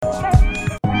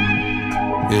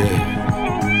Yeah,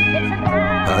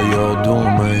 how y'all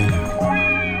doing, man?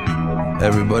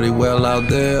 Everybody well out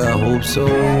there? I hope so.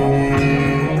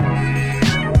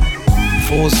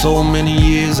 For so many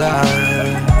years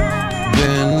I've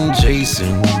been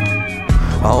chasing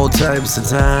all types of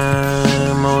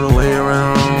time, all the way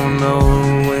around, all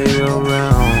the way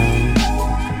around.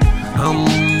 I'm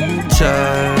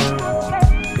tired.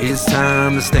 It's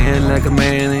time to stand like a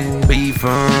man and be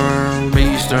firm,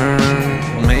 be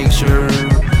stern, make sure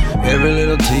every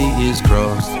little T is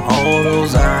crossed. All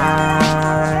those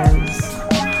I's,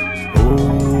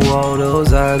 oh, all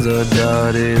those I's are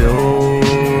dotted. Oh,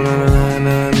 na na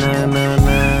na na na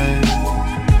na.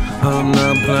 I'm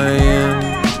not playing.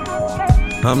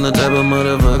 I'm the type of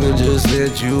motherfucker just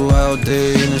let you out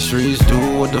there in the streets do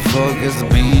what the fuck has to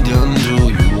be done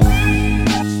to you.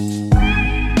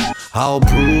 I'll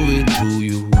prove it to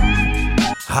you.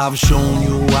 I've shown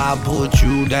you I put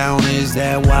you down. Is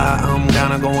that why I'm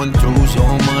kinda going through so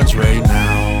much right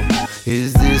now?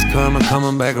 Is this karma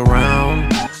coming back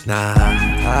around? Nah,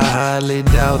 I highly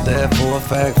doubt that for a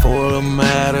fact, for a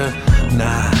matter.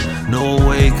 Nah, no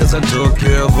way, cause I took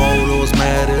care of all those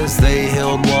matters. They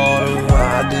held water,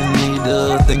 I didn't need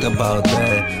to think about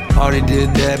that. Already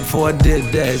did that before I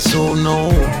did that, so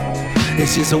no.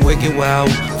 It's just a wicked,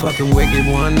 wild, fucking wicked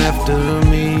one after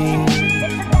me.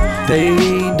 They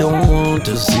don't want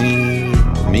to see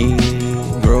me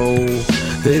grow.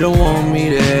 They don't want me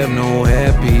to have no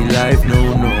happy life,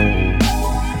 no, no.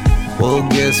 Well,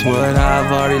 guess what?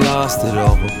 I've already lost it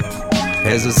all.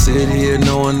 As I sit here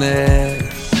knowing that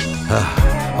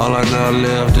all I got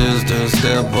left is to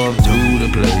step up to the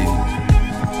plate.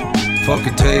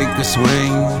 Fucking take a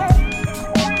swing.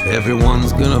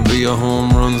 Everyone's gonna be a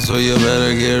home run, so you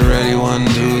better get ready. 1,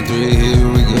 2, 3, here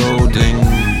we go, ding.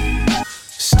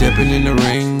 Stepping in the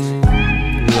ring,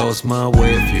 lost my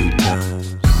way a few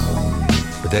times,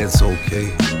 but that's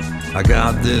okay. I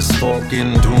got this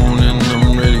fucking tune and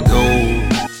I'm ready to go.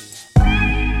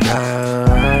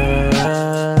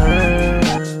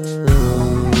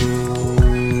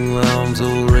 I'm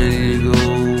so ready to go.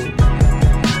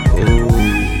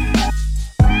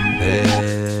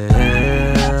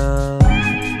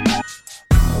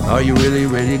 Are you really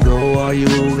ready to go? Are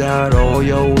you got all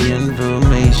your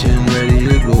information ready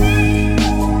to go?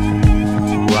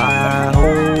 I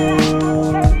hope,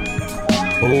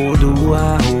 oh do I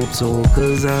hope so,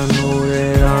 cause I know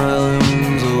that I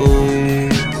am so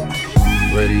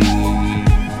ready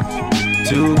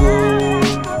to go.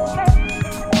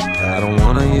 I don't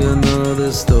wanna hear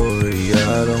another story. I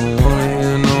don't wanna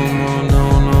hear no more, no,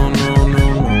 no, no, no, no.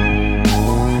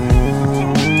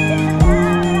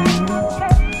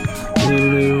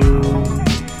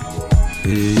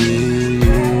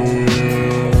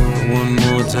 One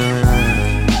more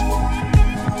time.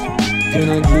 Can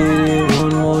I get it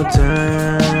one more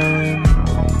time?